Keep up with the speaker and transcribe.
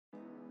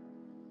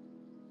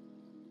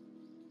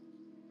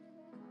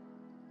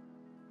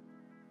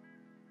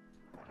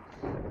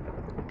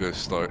gonna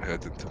start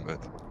heading to mid.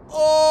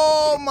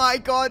 Oh my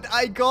god,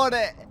 I got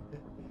it!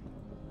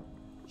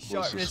 What's the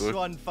Sharpness sword?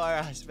 1, fire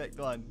aspect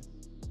 1.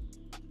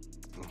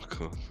 Oh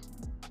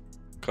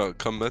god.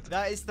 Come mid.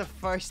 That is the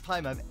first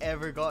time I've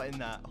ever gotten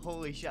that.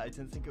 Holy shit, I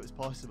didn't think it was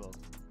possible.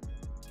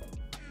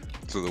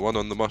 So the one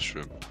on the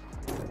mushroom.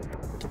 He's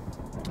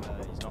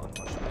not on the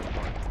mushroom.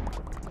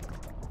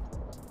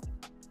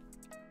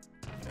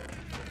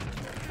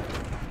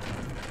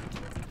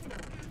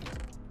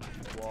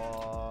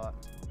 What?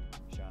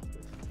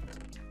 Shafted.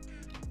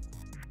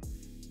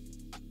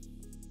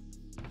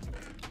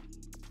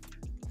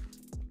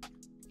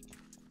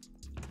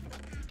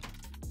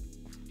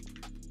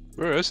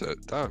 Where is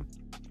it? Damn.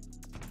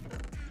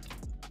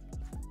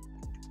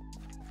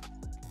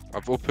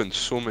 I've opened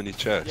so many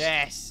chests.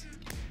 Yes!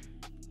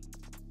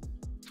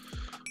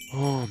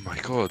 Oh my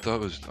god, that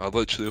was... I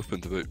literally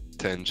opened about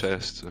 10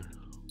 chests.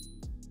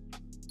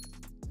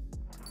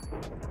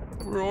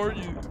 Where are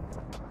you?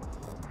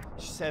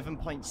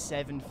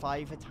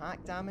 7.75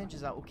 attack damage,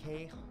 is that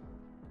okay?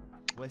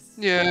 With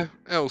Yeah,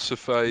 it'll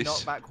suffice.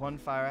 knockback 1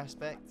 fire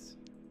aspects.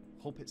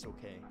 Hope it's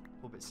okay.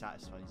 Hope it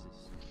satisfies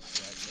his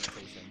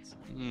expectations.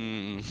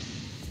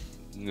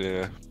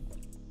 Yeah.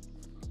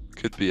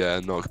 Could be a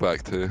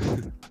knockback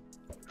too.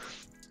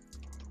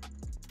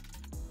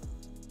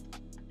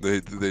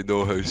 They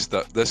know how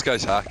this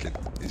guy's hacking.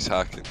 He's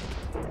hacking.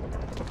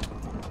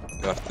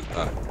 You have to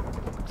hack.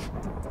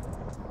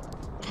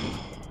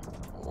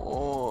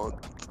 Oh.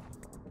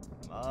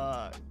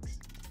 Max.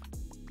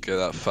 Get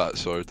that fat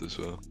sword as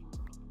well.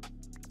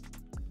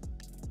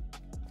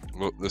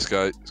 Look, this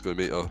guy is gonna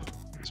meet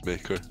his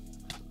maker.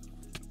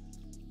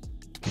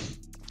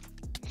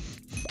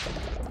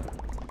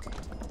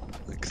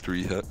 Like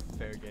 3 hit.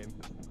 Fair game.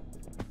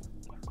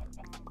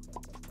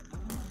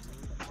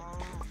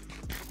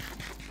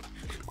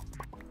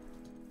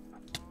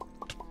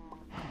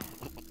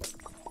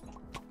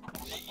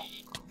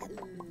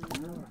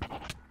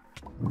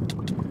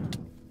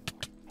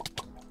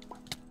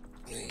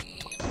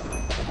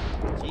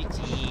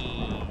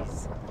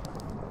 GG's.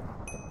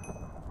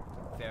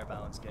 Fair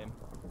balance game.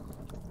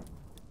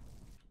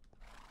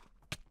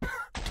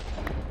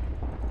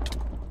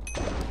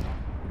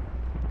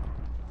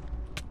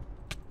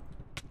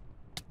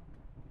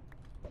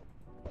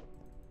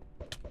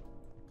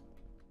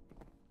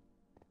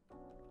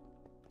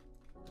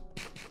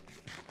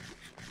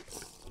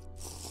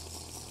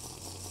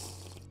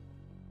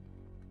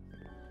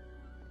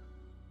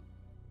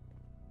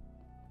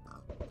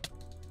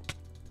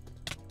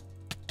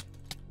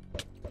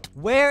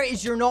 Where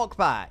is your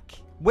knockback?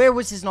 Where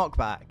was his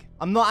knockback?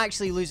 I'm not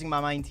actually losing my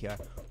mind here.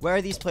 Where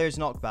are these players'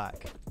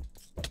 knockback?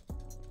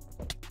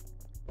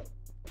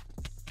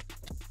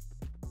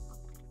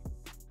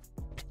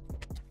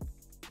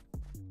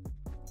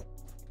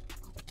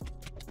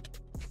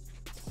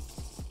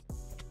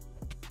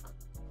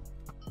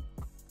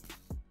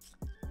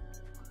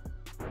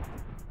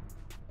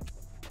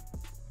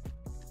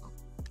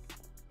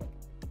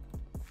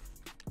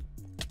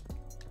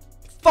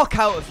 Fuck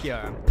out of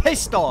here! I'm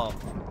pissed off!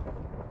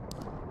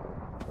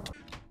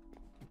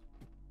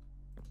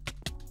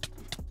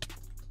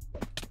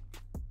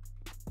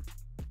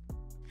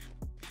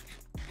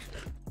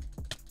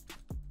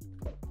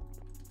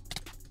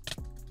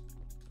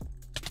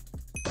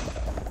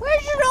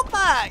 Where's your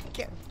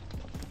knockback?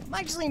 I'm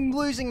actually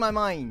losing my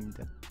mind.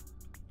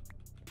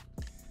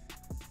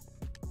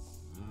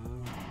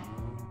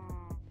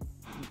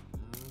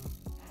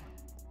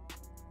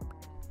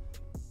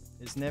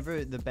 It's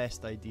never the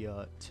best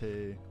idea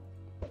to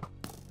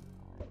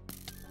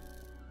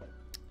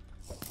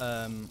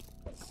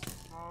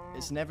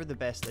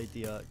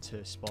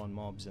spawn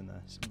mobs in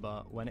this,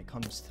 but when it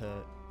comes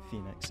to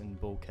Phoenix and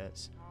bull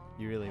kits,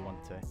 you really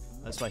want to.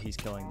 That's why he's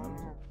killing them.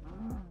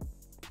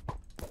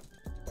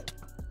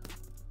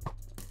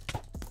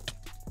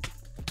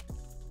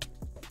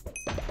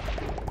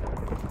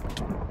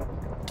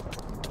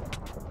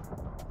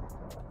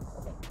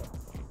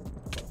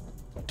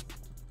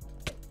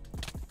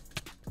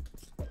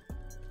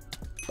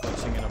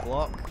 Pushing in a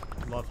block.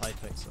 Love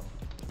Hypixel.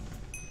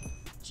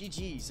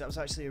 GG's, that was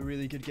actually a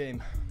really good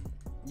game.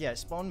 Yeah,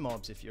 spawn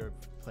mobs if you're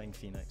playing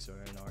Phoenix or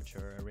an Archer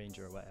or a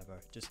Ranger or whatever.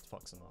 Just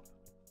fucks them up.